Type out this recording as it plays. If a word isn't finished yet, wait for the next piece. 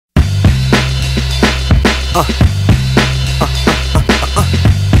uh, uh,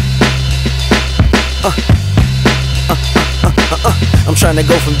 uh, I'm trying to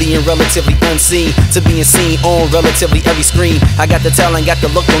go from being relatively unseen to being seen on relatively every screen. I got the talent, got the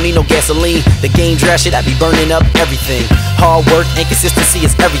look, don't need no gasoline. The game draft shit, I be burning up everything. Hard work and consistency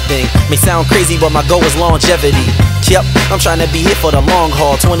is everything. May sound crazy, but my goal is longevity. Yep, I'm trying to be here for the long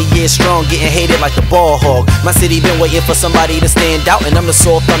haul. 20 years strong, getting hated like the ball hog. My city been waiting for somebody to stand out, and I'm the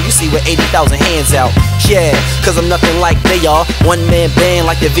sore thumb you see with 80,000 hands out. Yeah, cause I'm nothing like they are. One man band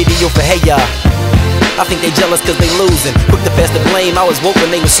like the video for Hey Ya. I think they jealous cause they losing. Quick to pass the blame, I was woke when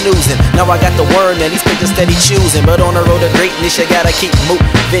they was snoozing. Now I got the word, man, these bitches steady choosing. But on the road to greatness, you gotta keep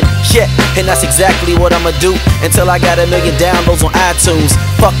moving. Yeah, and that's exactly what I'ma do until I got 1 million downloads on iTunes.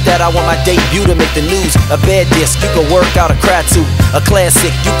 Fuck that, I want my debut to make the news. A bad disc, you can work out a cry to. A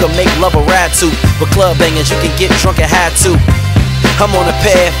classic, you can make love a ride to. But club bangers, you can get drunk and high too. I'm on a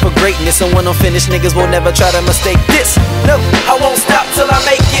path for greatness, and when I'm finished, niggas will never try to mistake this. No, I won't stop till I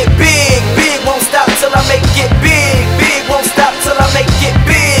make it big. Big won't stop till I make it big. Big won't stop till I make it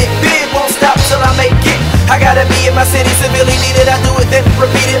big. Big won't stop till I make it. I gotta be in my city, severely needed. I do it then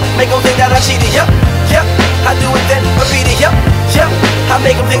repeat it, make them think that I cheated. Yup, yup. I do it then repeat it. Yup, yup. I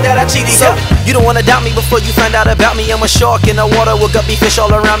make them think that I cheated. So you don't wanna doubt me before you find out about me. I'm a shark in the water with guppy fish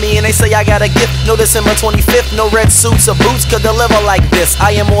all around me, and they say I got a gift. No December 25th, no red suits or boots could deliver like this.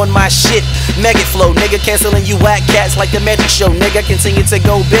 I am on my shit, maggot flow, nigga. Canceling you whack cats like the magic show, nigga. Continue to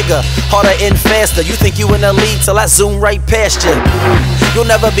go bigger, harder and faster. You think you in the lead till I zoom right past you. You'll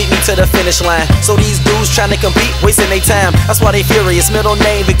never beat me to the finish line. So these dudes trying to compete, wasting their time. That's why they furious. Middle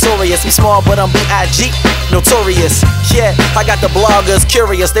name Victorious. I'm small, but I'm B.I.G. notorious. Yeah, I got the bloggers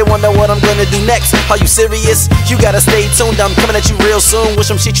curious. They wonder what I'm gonna do next. Are you serious? You gotta stay tuned. I'm coming at you real soon with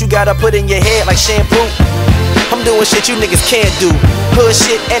some shit you gotta put in your head like shampoo. I'm doing shit you niggas can't do. Hood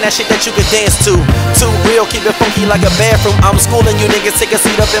shit and that shit that you can dance to. Too real, keep it funky like a bathroom. I'm schooling you niggas, take a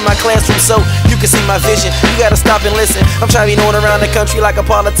seat up in my classroom so you can see my vision. You gotta stop and listen. I'm trying to be known around the country like a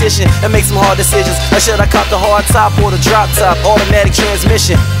politician and make some hard decisions. Or should I cop the hard top or the drop top? Automatic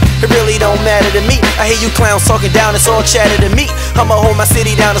transmission. It really don't matter to me. I hear you clowns talking down, it's all chatter to me. I'ma hold my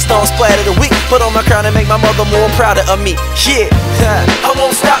city down, the storm splatter the week. Put on my crown and make my mother more prouder of me. Yeah, I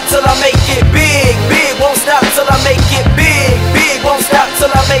won't stop till I make it big. Big won't stop till I make it big. Big won't stop till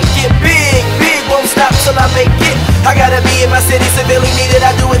I make it big. Big won't stop till I make it. I gotta be in my city, severely needed.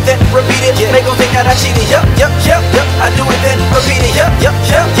 I do it then repeat it. Make them think that I cheated. Yup, yup, yup, yup. I do it then repeat it. Yup, yup,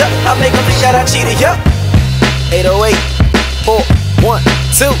 yup, yup. I make them think that I cheated. Yup. 808 4 1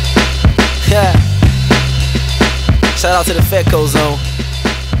 2. Yeah. Shout out to the Fedco Zone.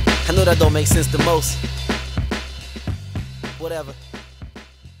 I know that don't make sense the most. Whatever.